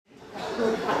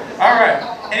All right.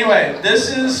 Anyway,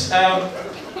 this is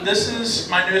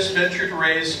my newest venture to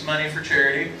raise money for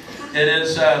charity. It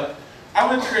is. I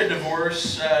went through a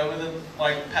divorce within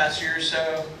like the past year or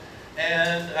so,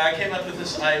 and I came up with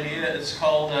this idea. It's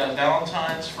called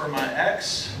Valentine's for my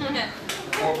ex.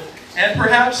 And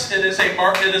perhaps it is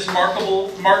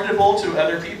marketable to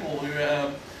other people who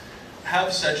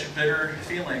have such bitter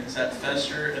feelings that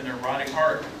fester in their rotting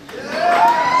heart.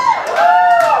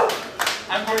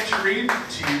 I'm going to read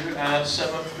to you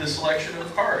some of the selection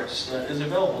of cards that is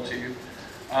available to you.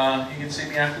 You can see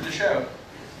me after the show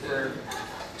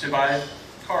to buy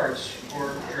cards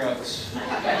or drugs or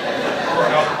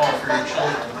alcohol for your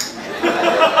children.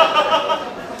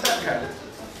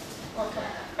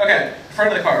 Okay,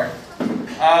 front of the card.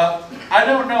 I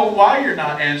don't know why you're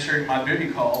not answering my booty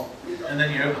call, and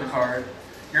then you open the card.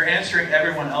 You're answering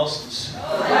everyone else's.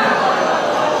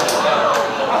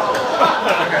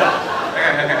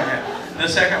 Okay. The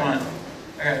second one.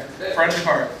 Okay, front of the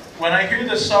card. When I hear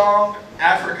the song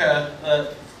Africa,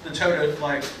 the Toto,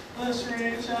 like, let's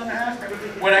raise on Africa.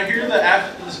 When I hear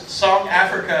the song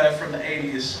Africa from the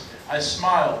 80s, I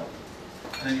smile.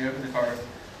 And then you open the card.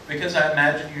 Because I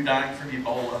imagine you dying from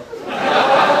Ebola.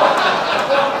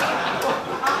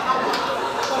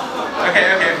 Okay.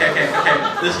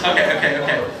 This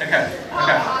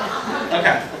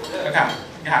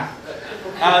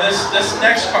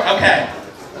next card. Okay.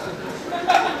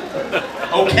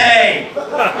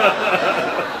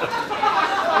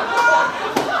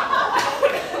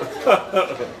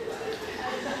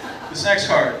 This next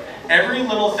card. Every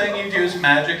little thing you do is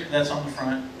magic. That's on the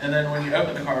front. And then when you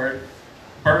open the card,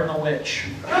 burn the witch.